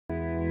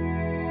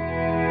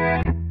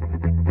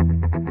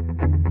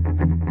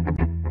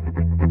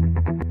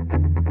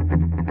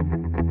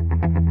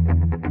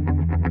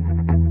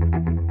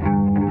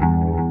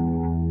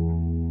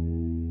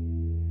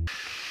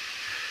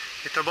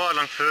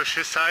barlang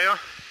felső szája,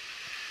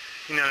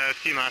 innen lehet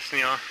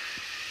kimászni a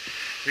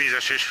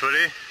vízesés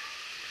fölé.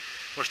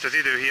 Most az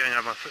idő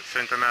hiányában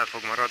szerintem el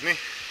fog maradni.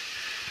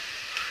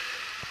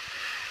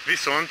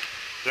 Viszont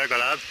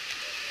legalább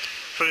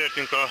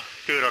fölértünk a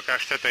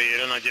kőrakás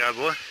tetejére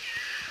nagyjából,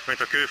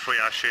 mint a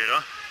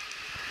kőfolyáséra.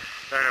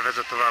 Erre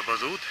vezet tovább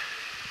az út.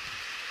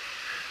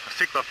 A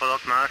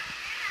sziklafalak már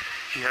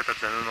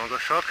hihetetlenül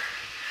magasak,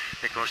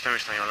 még most nem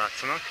is nagyon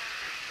látszanak.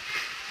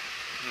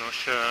 Nos,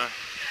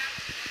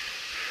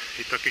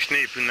 itt a kis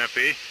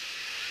népünnepé,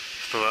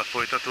 ez tovább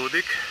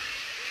folytatódik.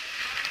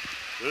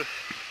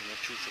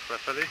 Megcsúszok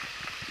lefelé.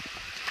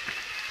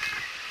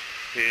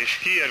 És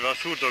kiérve a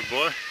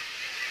szurdokból,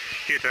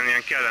 hirtelen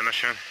ilyen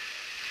kellemesen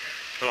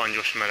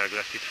langyos meleg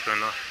lett itt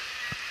fönn a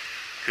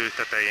kő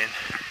tetején,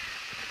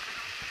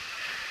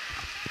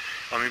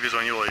 ami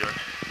bizony jól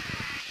jön.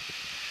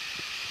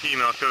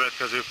 Íme a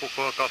következő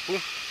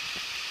pokolkapu.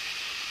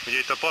 Ugye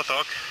itt a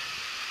patak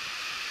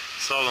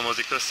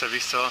szallomozik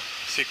össze-vissza a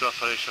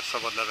sziklafal és a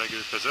szabad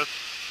levegő között.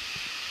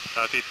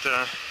 Tehát itt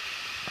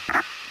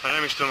már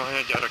nem is tudom, hogy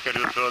egyára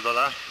került föld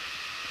alá,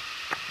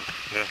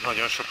 de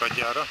nagyon sokat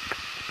gyára.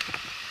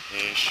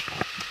 És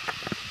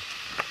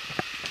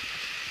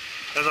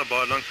ez a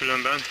barlang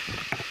különben,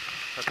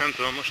 hát nem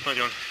tudom, most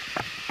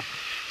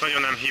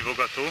nagyon nem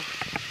hívogató,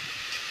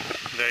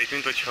 de itt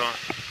minthogyha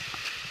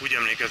úgy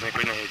emlékeznék,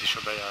 hogy nehéz is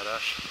a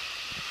bejárás.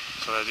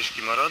 Szóval ez is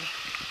kimarad.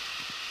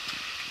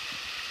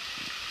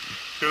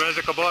 Különben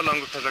ezek a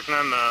barlangok, ezek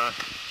nem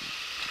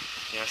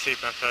ilyen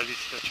szépen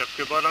feldíszített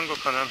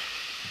cseppkőbarlangok, hanem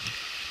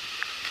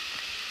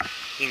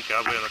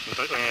inkább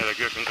olyan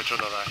jellegűek, mint a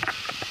Csodavár.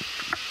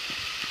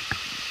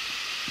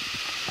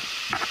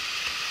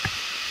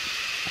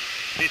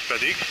 Itt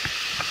pedig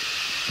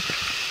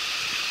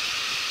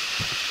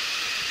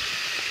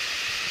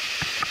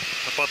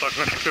a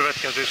pataknak a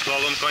következő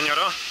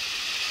szlalomkanyara,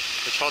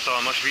 egy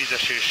hatalmas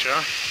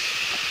vízeséssel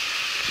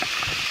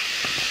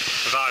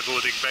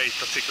vágódik be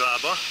itt a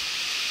sziklába.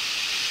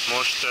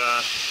 Most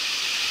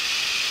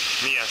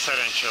milyen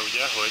szerencse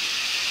ugye, hogy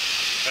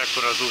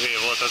ekkora zuhé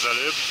volt az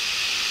előbb,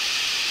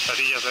 tehát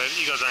így azért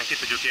igazán ki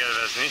tudjuk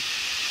élvezni,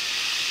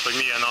 hogy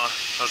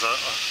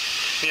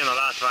milyen a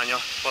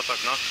látványa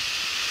pataknak,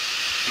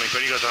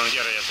 amikor igazán úgy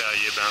ereje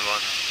teljében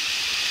van.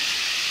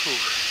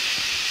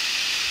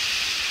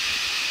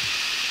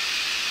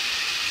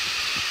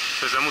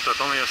 Közben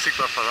mutatom, hogy a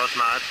sziklafalat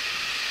már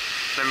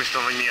nem is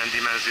tudom, hogy milyen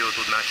dimenziót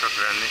tudná csak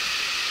venni.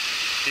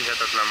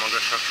 Hihetetlen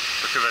magasak,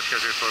 a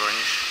következő torony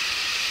is.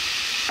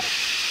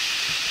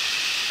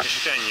 És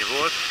itt ennyi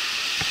volt.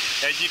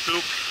 Egyik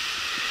luk,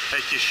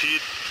 egy kis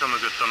híd, és a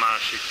mögött a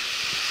másik.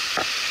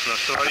 Na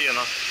szóval ilyen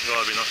a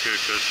Galbena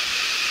kőköz.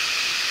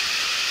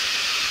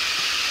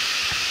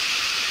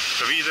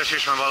 A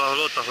vízesés van valahol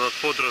ott, ahol ott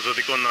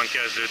podrozódik, onnan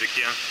kezdődik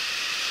ilyen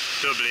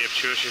több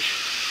lépcsős és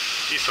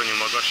iszonyú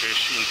magas és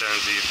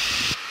intenzív.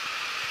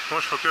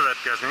 Most fog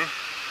következni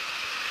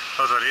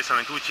az a rész,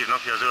 amit úgy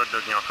hívnak, hogy az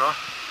ördögnyaka.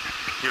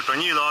 Jött a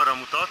nyíl arra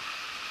mutat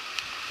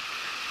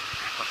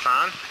a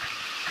fán,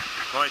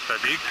 majd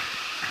pedig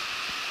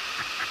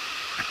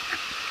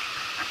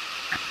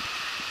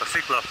a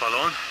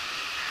sziklafalon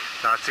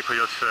látszik, hogy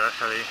ott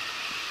felfelé.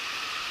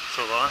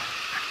 Szóval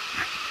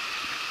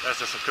ez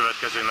lesz a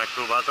következő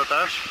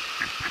megpróbáltatás.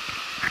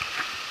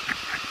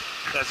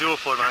 Ez jó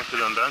formán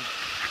különben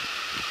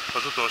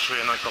az utolsó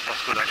ilyen nagy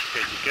kapaszkodások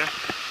egyike.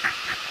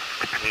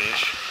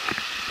 És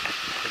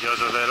ugye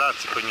azért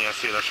látszik, hogy milyen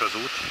széles az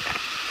út.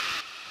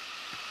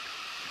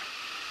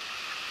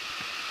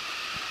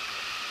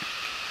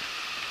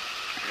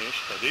 És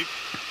pedig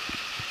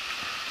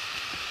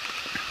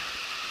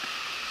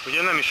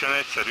ugye nem is olyan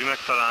egyszerű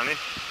megtalálni,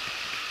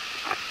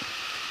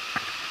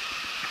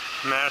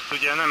 mert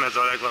ugye nem ez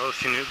a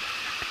legvalószínűbb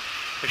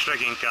és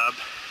leginkább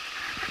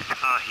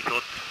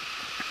áhított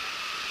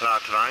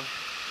látvány,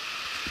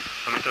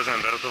 amit az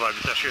ember a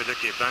továbbjutás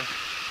érdekében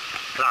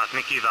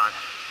látni kíván.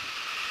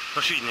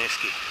 Most így néz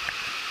ki.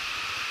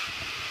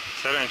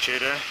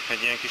 Szerencsére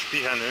egy ilyen kis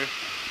pihenő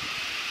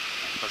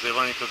azért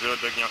van itt az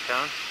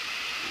ördögnyakán,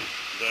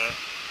 de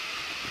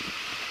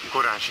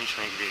korán sincs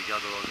még vége a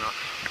dolognak.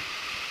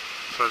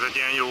 Szóval ez egy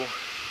ilyen jó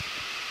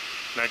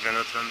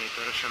 40-50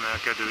 méteres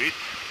emelkedő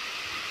itt,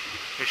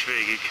 és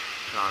végig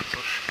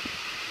láncos.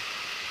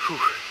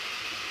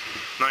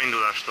 Na,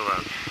 indulás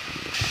tovább.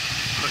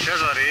 Most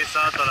ez a rész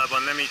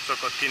általában nem így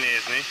szokott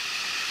kinézni,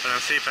 hanem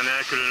szépen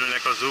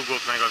elkülönülnek a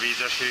zúgók meg a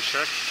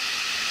vízesések,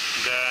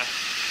 de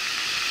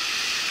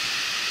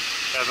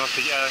ez most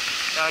egy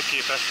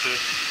elképesztő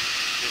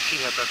és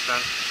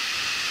hihetetlen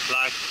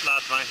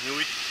látványt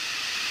nyújt.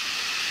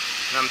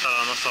 Nem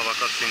találom a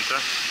szavakat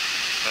szinte.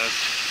 Ez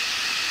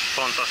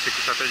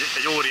fantasztikus, tehát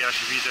egy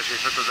óriási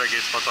vízesés lett az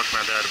egész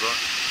patakmederből.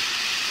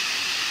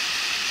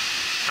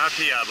 Hát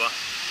hiába.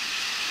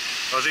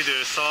 Az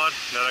idő szar,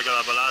 de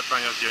legalább a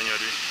látvány az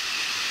gyönyörű.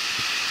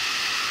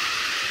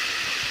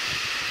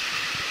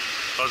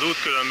 Az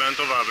út különben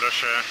továbbra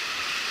se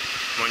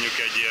mondjuk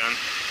egy ilyen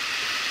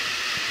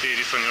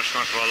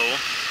tériszonyosnak való,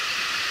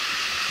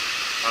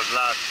 az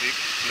látszik,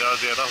 de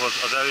azért ahhoz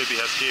az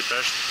előbbihez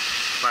képest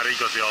most már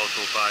igazi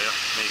autópálya.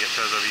 Még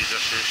egyszer ez a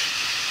vízesés.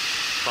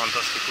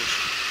 Fantasztikus.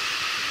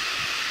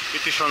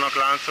 Itt is vannak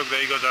láncok,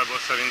 de igazából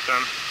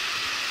szerintem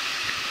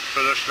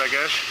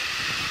fölösleges.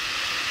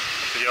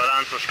 Hát ugye a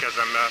láncos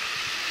kezemmel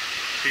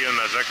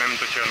filmezek, nem mint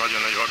hogyha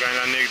nagyon nagy vagány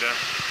lennék, de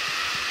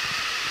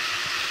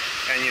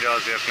ennyire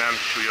azért nem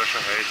súlyos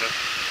a helyzet.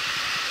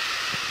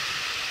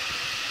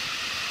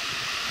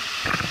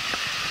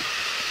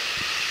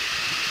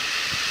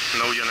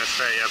 Na ugyanez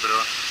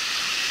feljebbről.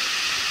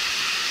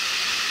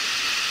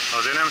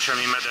 Azért nem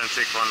semmi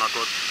medencék vannak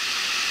ott.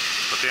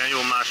 Ott ilyen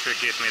jó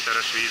 1,5-2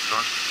 méteres víz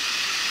van.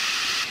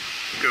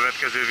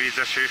 Következő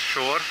vízesés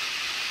sor.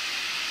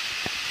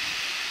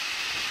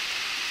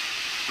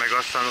 Meg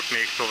aztán ott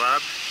még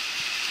tovább.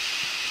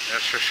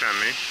 Ez se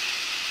semmi.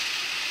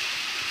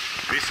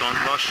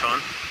 Viszont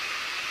lassan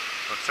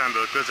ott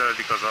szemből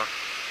közeledik az a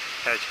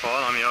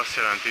hegyfal, ami azt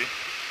jelenti,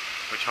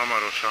 hogy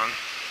hamarosan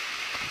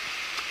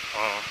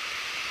a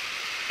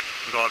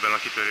Galbena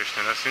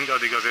kitörésnél leszünk, de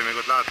addig azért még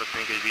ott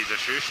láthatnénk egy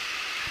vízesést,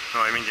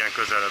 majd mindjárt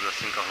közelebb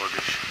leszünk ahhoz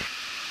is.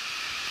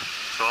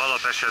 Szóval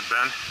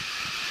alapesetben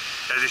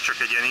ez is csak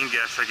egy ilyen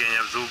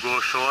inger-szegényebb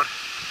zúgósor,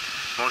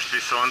 most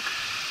viszont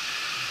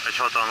egy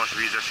hatalmas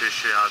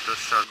vízesésé állt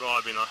össze a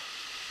Galbena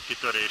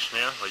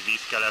kitörésnél, vagy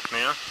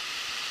vízkeletnél.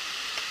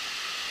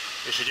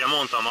 És ugye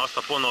mondtam azt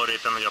a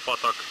ponorréten, hogy a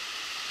patak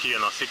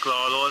kijön a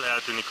szikla alól,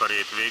 eltűnik a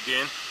rét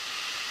végén,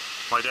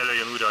 majd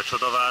előjön újra a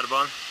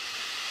Csodavárban,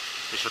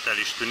 és ott el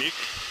is tűnik.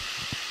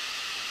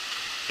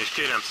 És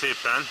kérem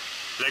szépen,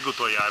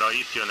 legutoljára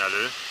itt jön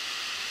elő,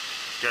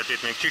 tehát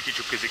itt még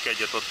csiki-csukizik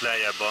egyet ott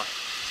lejjebb a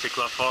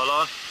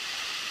sziklafallal,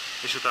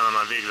 és utána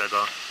már végleg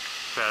a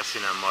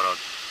felszínen marad.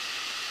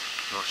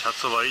 Nos, hát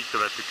szóval így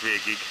követjük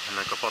végig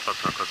ennek a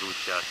pataknak az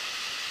útját.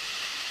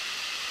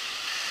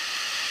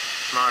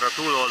 Már a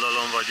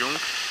túloldalon vagyunk,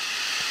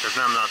 ez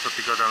nem látszott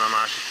igazán a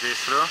másik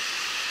részről.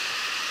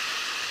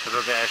 Ez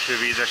az első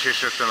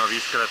vízesés rögtön a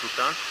vízkelet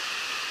után.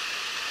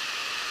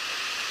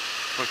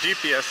 Most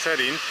GPS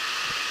szerint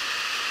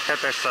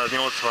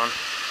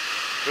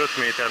 785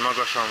 méter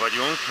magasan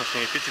vagyunk, most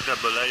még egy picit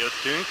ebből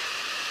lejöttünk,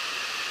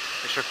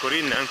 és akkor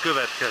innen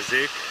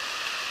következzék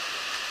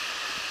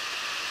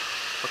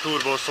a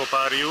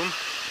turbószopárium,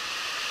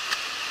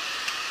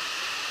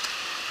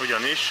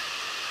 ugyanis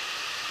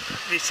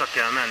vissza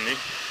kell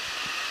menni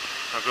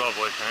a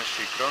Galbena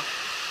síkra,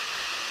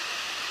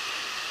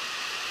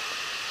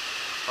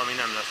 ami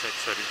nem lesz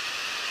egyszerű.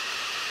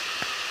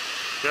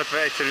 Illetve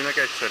egyszerűnek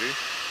egyszerű,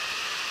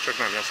 csak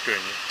nem lesz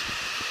könnyű.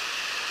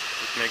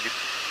 Itt még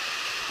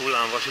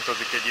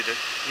hullámvasítozik egy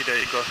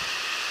ideig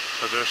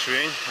az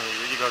ösvény,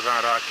 ami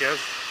igazán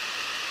rákezd.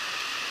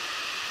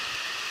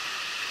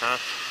 Hát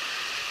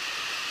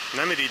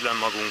nem irigylem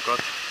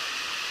magunkat,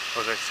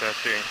 az egyszer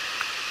tény.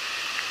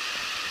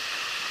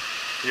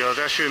 Ugye az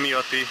eső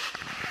miatti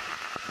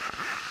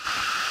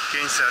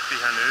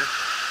kényszerpihenő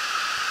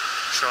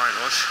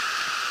sajnos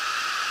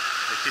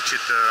egy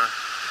kicsit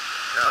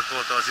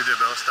eltolta az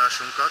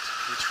időbeosztásunkat,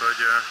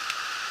 úgyhogy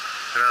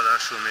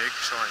ráadásul még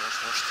sajnos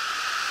most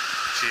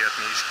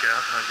sietni is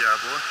kell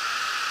nagyjából.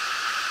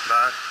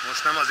 Bár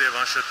most nem azért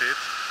van sötét,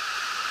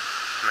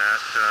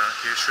 mert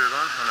késő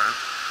van, hanem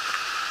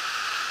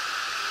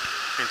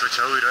mint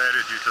hogyha újra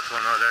erőt gyűjtött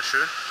volna az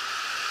eső.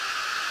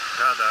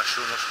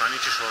 Ráadásul most már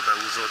nincs is hol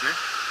behúzódni.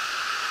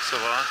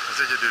 Szóval az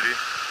egyedüli,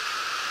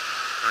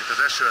 amit az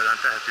eső ellen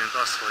tehetünk,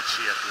 az, hogy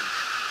sietünk.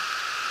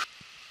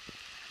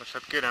 Most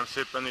hát kérem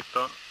szépen, itt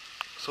a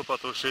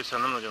szopatós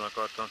részen nem nagyon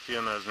akartam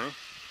filmezni,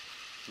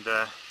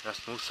 de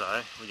ezt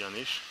muszáj,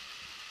 ugyanis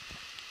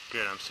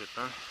kérem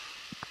szépen,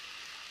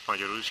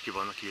 magyarul is ki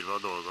vannak írva a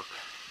dolgok.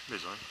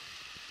 Bizony.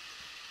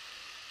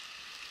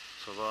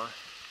 Szóval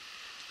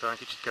talán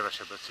kicsit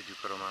kevesebbet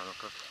szidjuk a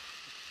románokat.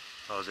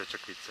 Azért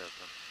csak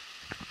vicceltem.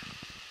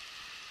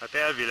 Hát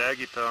elvileg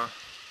itt a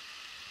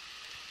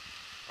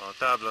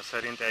tábla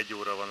szerint 1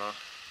 óra van a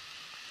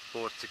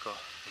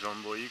porcika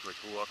zsombóig, vagy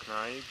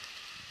hóaknáig.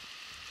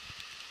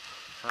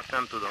 Hát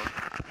nem tudom.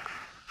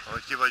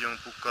 Ahogy ki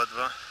vagyunk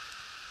pukkadva,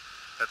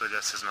 hát hogy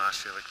lesz ez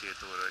 1,5 vagy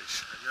 2 óra is.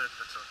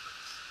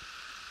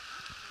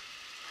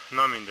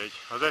 Na mindegy.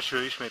 Az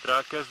eső ismét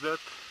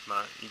rákezdett,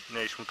 már így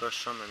ne is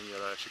mutassam, mert így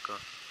elesik az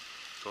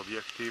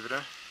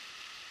objektívre.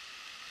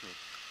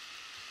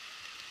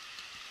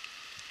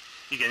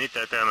 Igen, itt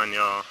lehet elmenni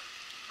a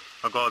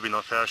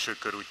Galbena felső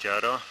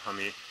körútjára,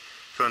 ami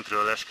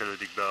föntről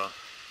leskelődik be a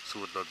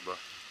szurdokba.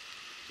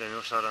 De mi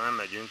most arra nem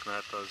megyünk,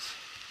 mert az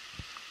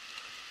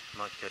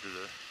nagy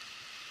kerülő,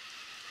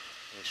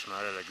 és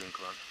már elegünk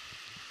van.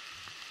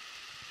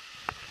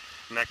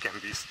 Nekem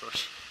biztos.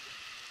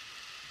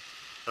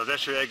 Az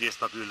eső egész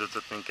nap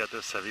üldözött minket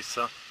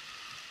össze-vissza.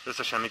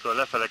 Összesen mikor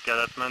lefele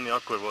kellett menni,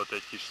 akkor volt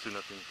egy kis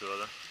szünetünk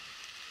tőle.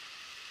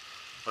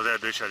 Az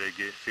erdő is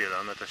eléggé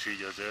félelmetes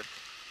így azért.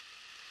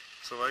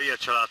 Szóval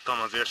ilyet se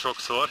láttam azért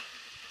sokszor.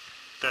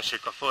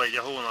 Tessék, a fa így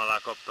a hón alá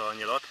kapta a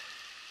nyilat.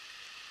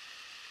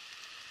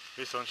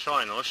 Viszont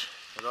sajnos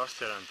ez azt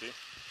jelenti,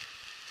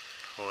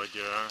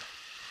 hogy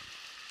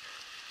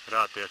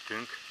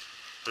rátértünk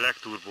a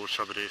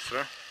legturbósabb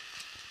részre.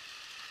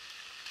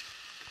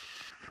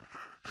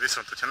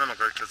 Viszont, hogyha nem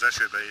akarjuk az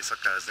esőbe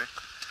éjszakázni,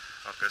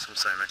 akkor ezt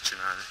muszáj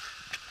megcsinálni.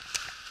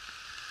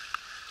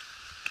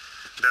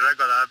 De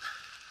legalább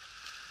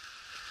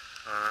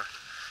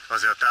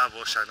azért a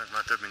távolságnak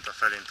már több mint a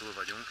felén túl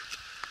vagyunk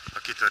a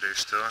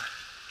kitöréstől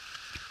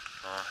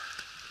a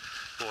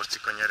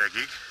porcika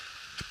nyeregig,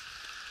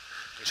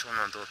 és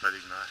onnantól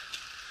pedig már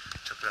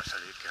csak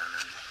lefelé kell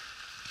menni.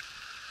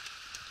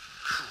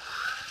 Hú.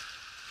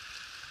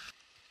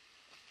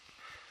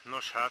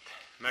 Nos hát,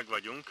 meg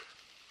vagyunk.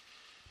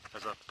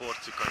 Ez a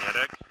porcika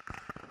nyereg.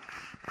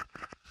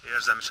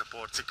 Érzem is a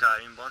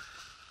porcikáimban.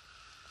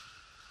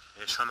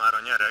 És ha már a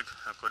nyereg,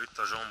 akkor itt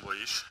a zsombo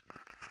is.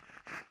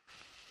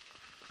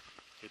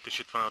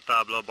 Itt van a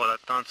tábla a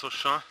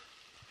balettáncossal.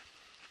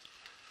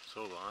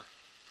 Szóval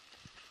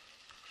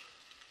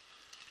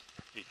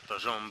itt a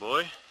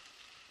zsomboly.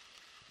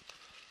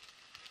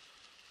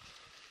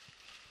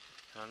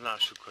 Hát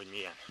lássuk, hogy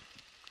milyen.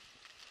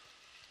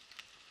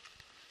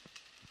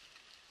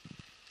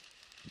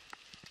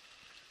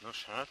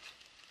 Nos hát,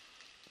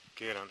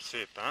 kérem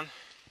szépen,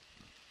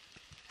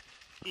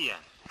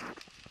 ilyen.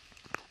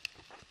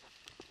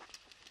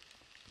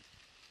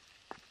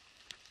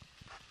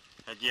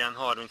 Egy ilyen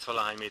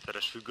 30-valahány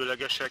méteres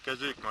függőlegessel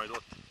kezdődik, majd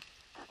ott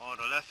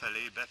arra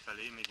lefelé,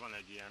 befelé még van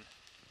egy ilyen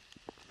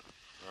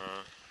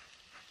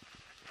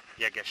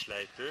jeges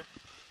lejtő.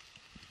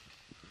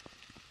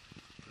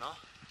 Na,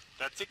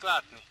 tetszik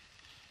látni?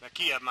 Mert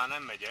kijebb már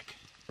nem megyek.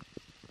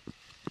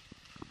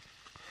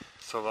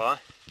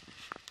 Szóval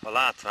a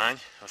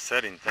látvány, az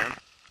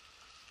szerintem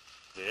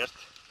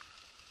azért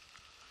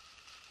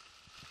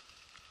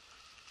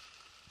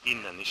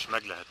innen is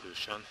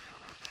meglehetősen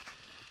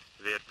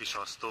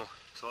vérpisasztó.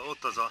 Szóval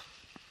ott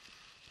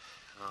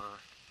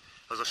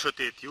az a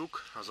sötét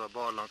lyuk, az a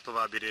barlang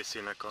további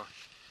részének a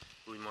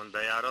úgymond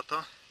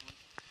bejárata,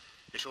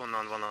 és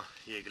onnan van a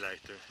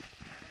jéglejtő.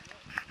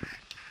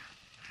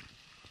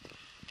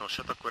 Nos,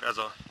 hát akkor ez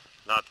a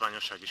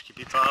látványosság is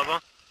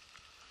kipipálva,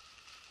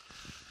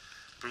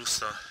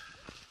 plusz a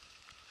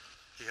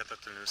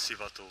hihetetlenül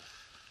szivató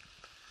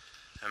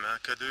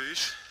emelkedő is.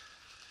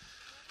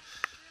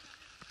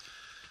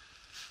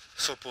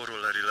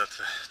 Szoporroller,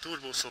 illetve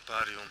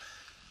turbószopárium,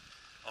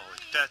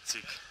 ahogy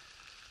tetszik,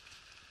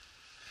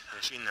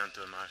 és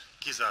innentől már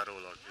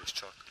kizárólag és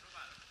csak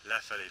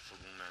lefelé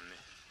fogunk menni.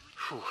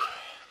 Hú.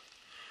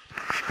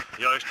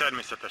 Ja, és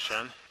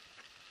természetesen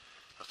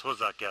azt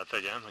hozzá kell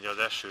tegyem, hogy az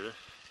eső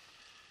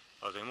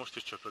azért most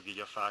is csöpög így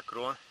a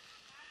fákról,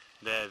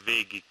 de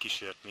végig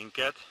kísért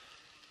minket.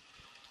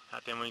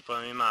 Hát én mondjuk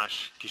valami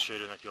más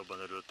kísérőnek jobban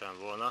örültem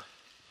volna,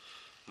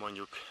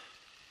 mondjuk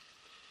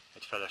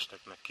egy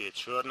felesteknek, 2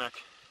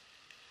 sörnek,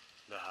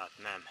 de hát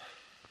nem.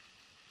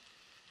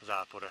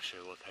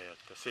 Záporeső volt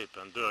helyette.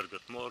 Szépen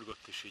dörgött,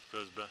 morgott is így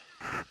közben.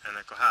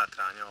 Ennek a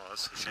hátránya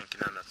az, hogy senki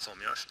nem lett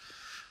szomjas,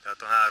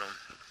 tehát a 3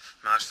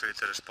 1,5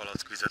 literes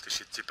palack vizet is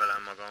itt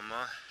cipelem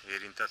magammal,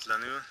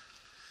 érintetlenül.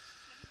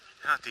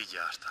 Hát így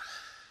jártam.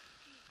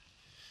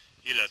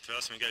 Illetve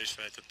azt még el is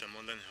felejtettem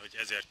mondani, hogy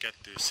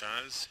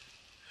 1200...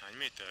 hány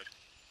méter?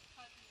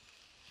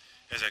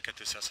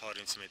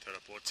 1230 méter a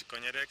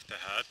porcikanyereg,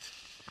 tehát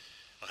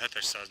a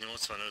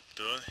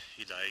 785-től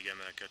idáig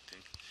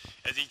emelkedtünk.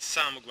 Ez így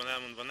számokban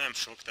elmondva nem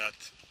sok,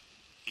 tehát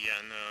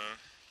ilyen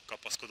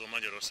kapaszkodó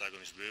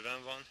Magyarországon is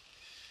bőven van.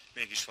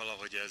 Mégis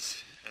valahogy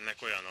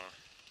ennek olyan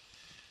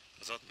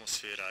az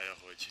atmoszférája,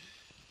 hogy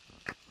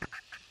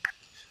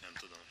nem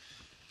tudom,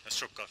 ez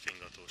sokkal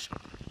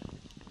fingatósabb.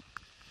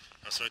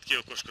 Azt, hogy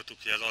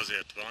kiokoskodtuk, hogy ez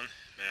azért van,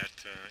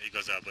 mert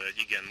igazából egy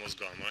igen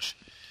mozgalmas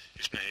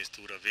és nehéz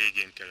túra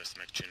végén kell ezt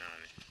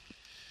megcsinálni.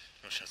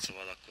 Nos hát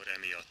szóval akkor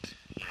emiatt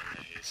ilyen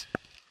nehéz.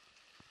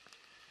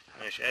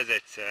 Na és ez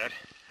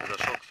egyszer, ez a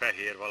sok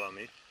fehér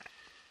valami,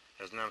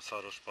 ez nem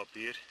szaros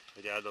papír,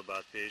 vagy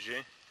eldobált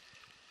pézsé,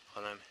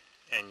 hanem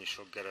ennyi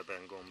sok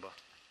gereben gomba.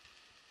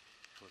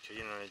 Úgyhogy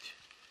innen egy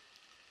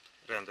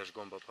rendes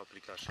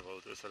gombapaprikásra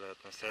valót össze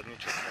lehetne szedni,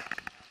 csak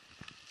hát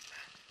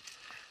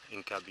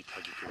inkább itt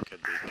hagyjuk őket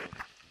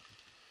békén,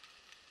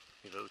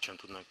 mivel úgysem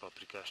tudnánk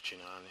paprikást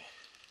csinálni.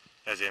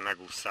 Ezért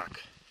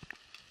megússzák.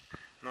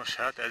 Nos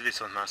hát, ez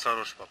viszont már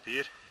szaros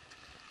papír,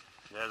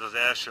 de ez az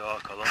első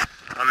alkalom,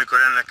 amikor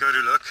ennek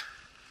örülök,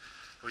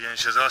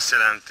 ugyanis ez azt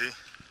jelenti,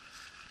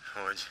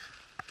 hogy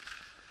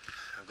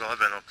a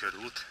Galbena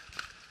körút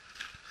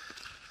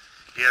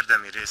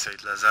érdemi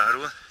részeit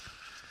lezárul,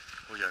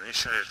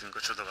 ugyanis elértünk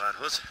a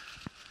Csodavárhoz.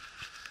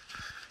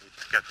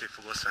 Itt ketté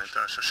fog osztani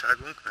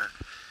társaságunk, mert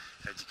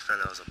egyik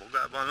fele az a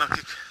Bogában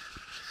lakik,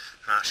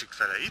 másik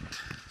fele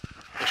itt.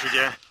 És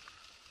ugye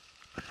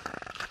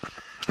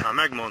már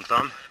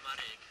megmondtam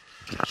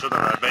a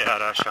Csodavár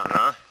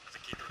bejárásánál,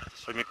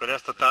 hogy mikor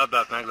ezt a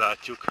táblát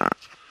meglátjuk,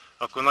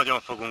 akkor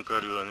nagyon fogunk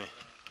örülni.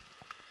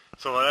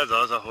 Szóval ez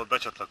az, ahol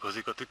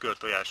becsatlakozik a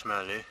tükörtojás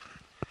mellé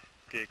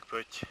kék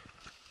pötty.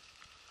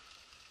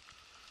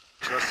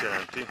 És azt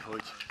jelenti,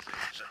 hogy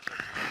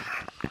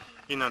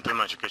innentől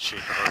már csak egy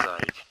séta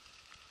hazáig.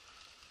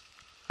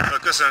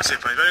 Köszönöm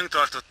szépen, hogy velünk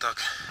tartottak,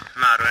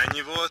 mára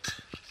ennyi volt.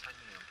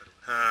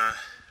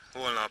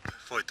 Holnap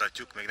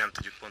folytatjuk, még nem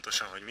tudjuk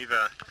pontosan, hogy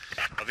mivel.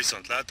 A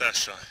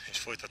viszontlátásra és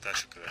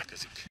folytatása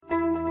következik.